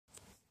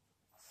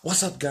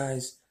What's up,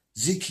 guys?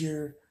 Zeke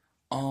here.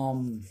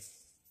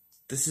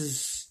 This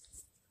is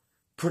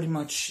pretty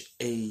much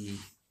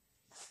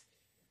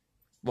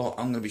well,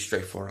 I'm gonna be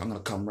straightforward. I'm gonna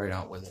come right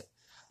out with it.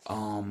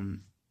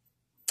 Um,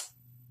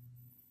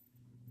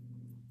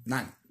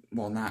 not,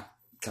 not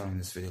counting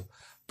this video,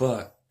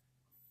 but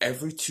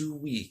every 2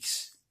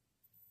 weeks,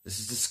 this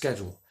is the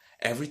schedule.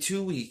 Every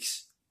 2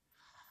 weeks,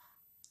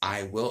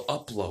 I will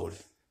upload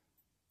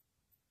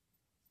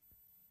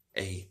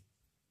a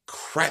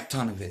crap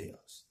ton of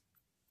videos.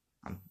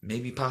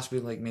 Maybe possibly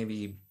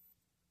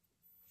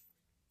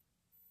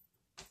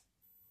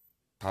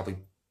probably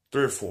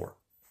three or four.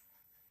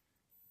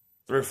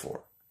 Three or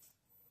four.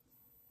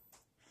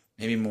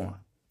 Maybe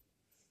more.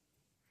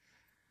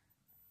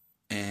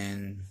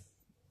 And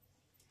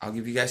I'll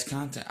give you guys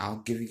content. I'll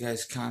give you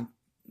guys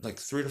like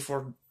 3 to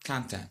 4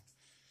 content.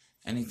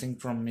 Anything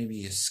from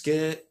maybe a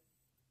skit,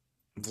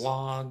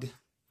 vlog.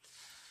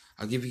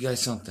 I'll give you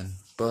guys something.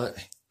 But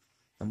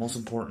the most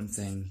important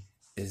thing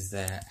is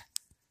that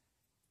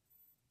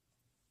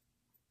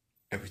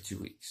every 2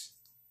 weeks.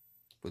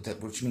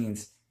 Which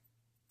means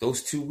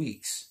those 2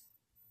 weeks,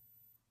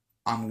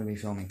 I'm going to be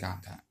filming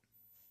content.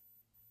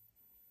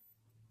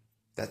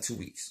 That 2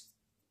 weeks.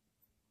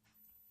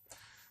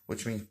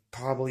 Which means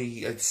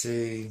probably, I'd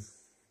say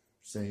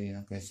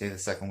the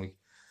second week.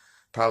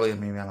 Probably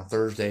maybe on a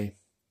Thursday,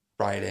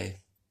 Friday.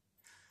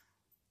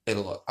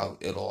 It'll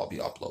all be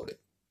uploaded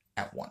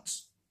at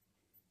once.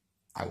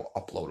 I will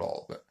upload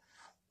all of it.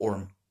 Or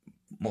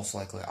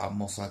I'll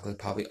most likely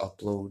probably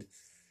upload,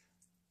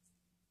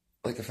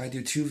 like if I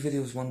do 2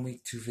 videos one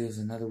week, 2 videos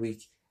another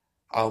week,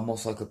 I'll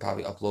most likely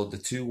probably upload the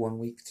 2 one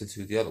week to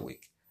 2 the other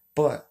week.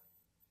 But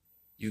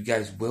you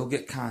guys will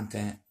get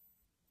content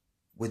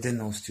within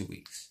those 2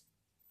 weeks.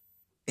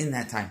 In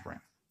that time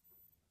frame.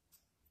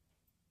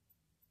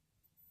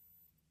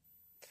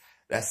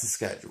 That's the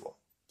schedule.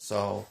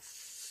 So,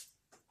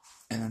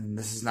 and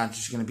this is not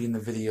just going to be in the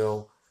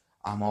video.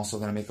 I'm also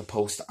going to make a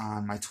post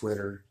on my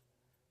Twitter.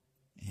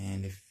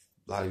 And if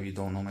a lot of you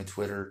don't know my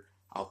Twitter,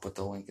 I'll put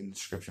the link in the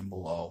description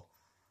below.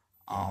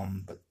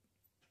 But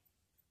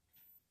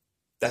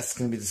that's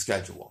going to be the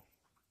schedule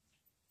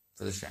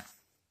for this channel.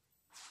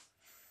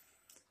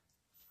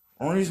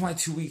 The only reason why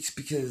 2 weeks,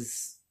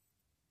 because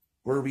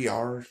where we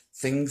are,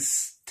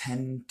 things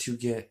tend to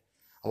get,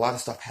 a lot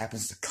of stuff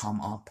happens to come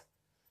up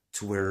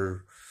to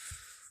where,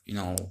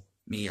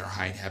 me or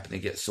Hyde happen to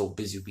get so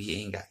busy we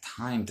ain't got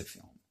time to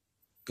film.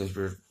 Because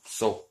we're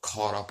so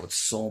caught up with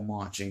so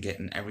much and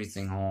getting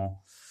everything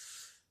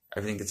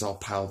gets all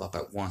piled up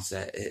at once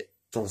that it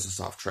throws us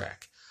off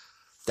track.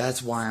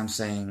 That's why I'm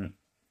saying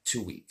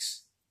 2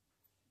 weeks.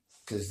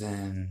 Because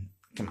then,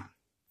 come on.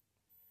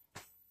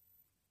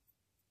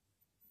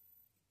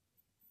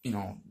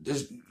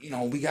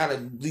 We gotta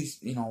at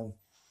least,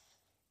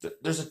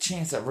 there's a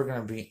chance that we're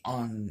gonna be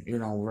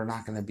we're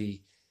not gonna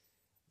be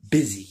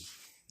busy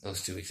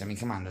those 2 weeks. I mean,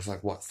 come on, there's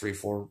like what,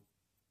 3-4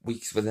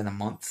 weeks within a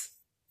month.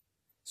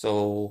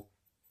 So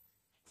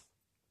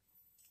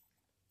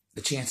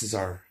the chances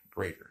are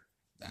greater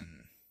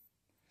than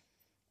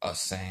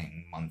us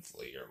saying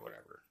monthly or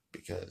whatever,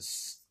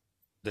 because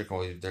there can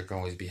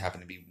always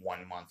happen to be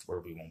 1 month where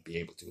we won't be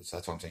able to. So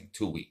that's why I'm saying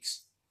 2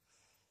 weeks.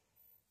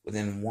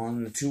 Within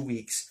 1 to 2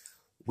 weeks,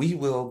 we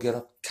will get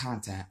up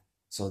content.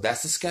 So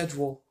that's the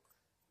schedule.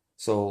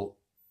 So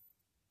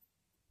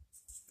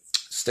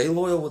stay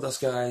loyal with us,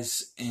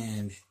 guys,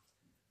 and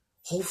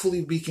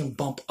hopefully we can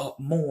bump up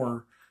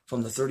more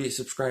from the 38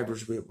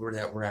 subscribers we're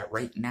at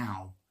right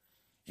now,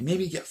 and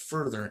maybe get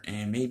further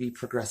and maybe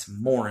progress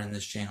more in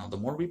this channel. The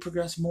more we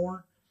progress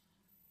more,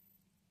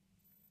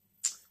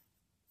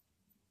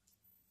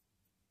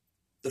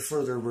 the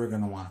further we're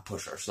gonna want to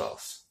push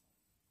ourselves,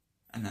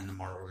 and then the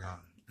more we're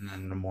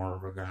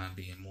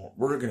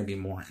gonna be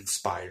more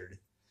inspired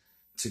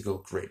to go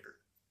greater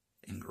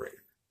and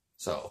greater.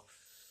 So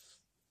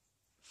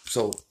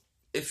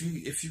if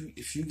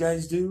you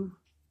guys do,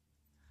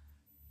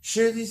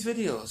 share these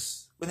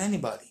videos with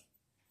anybody.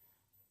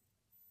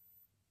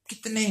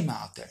 Get the name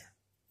out there.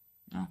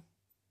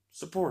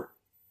 Support.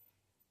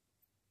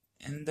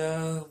 And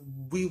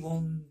we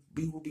will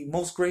be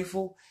most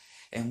grateful,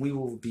 and we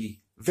will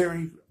be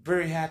very,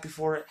 very happy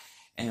for it,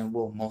 and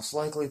we'll most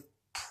likely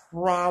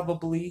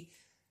probably,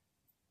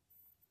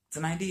 it's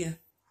an idea.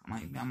 I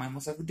might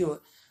most likely do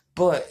it.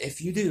 But if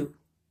you do,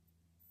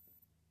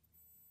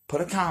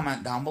 put a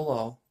comment down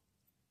below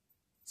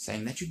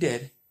saying that you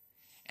did,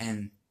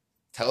 and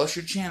tell us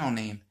your channel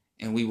name,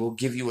 and we will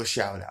give you a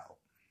shout out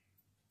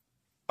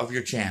of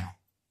your channel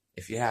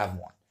if you have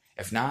one.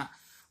 If not,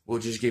 we'll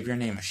just give your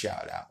name a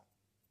shout out.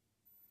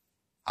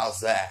 How's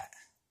that?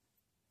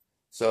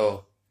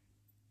 So,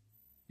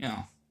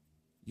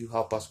 you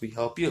help us, we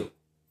help you.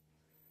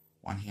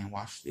 One hand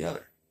wash the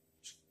other.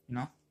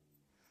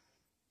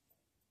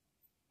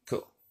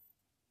 Cool.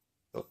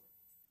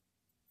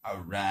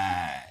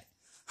 Alright.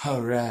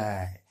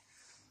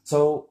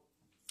 So,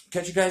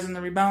 catch you guys in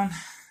the rebound,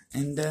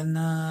 and then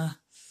I'll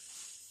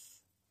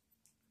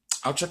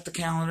check the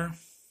calendar,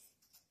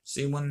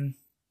 see when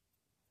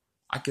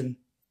I can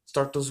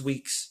start those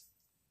weeks,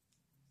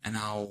 and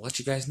I'll let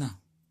you guys know.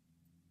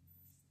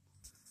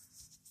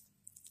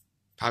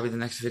 Probably the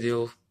next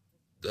video,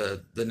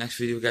 the next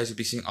video you guys will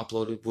be seeing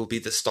uploaded will be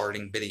the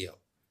starting video.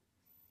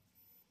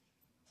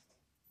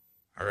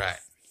 Alright.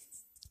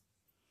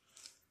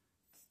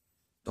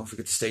 Don't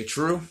forget to stay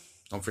true.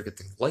 Don't forget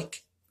to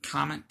like,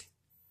 comment,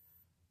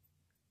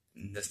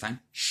 and this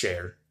time,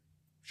 share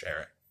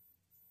it.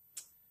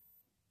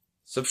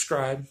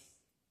 Subscribe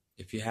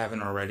if you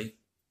haven't already.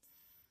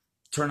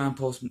 Turn on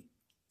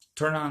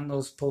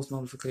those post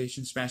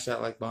notifications. Smash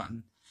that like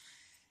button.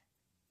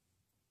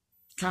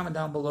 Comment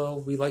down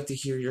below. We like to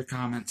hear your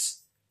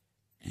comments.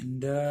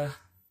 And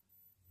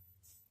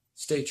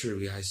stay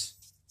true, guys.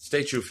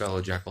 Stay true,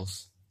 fellow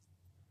Jeckylls.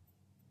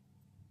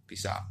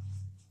 Peace out.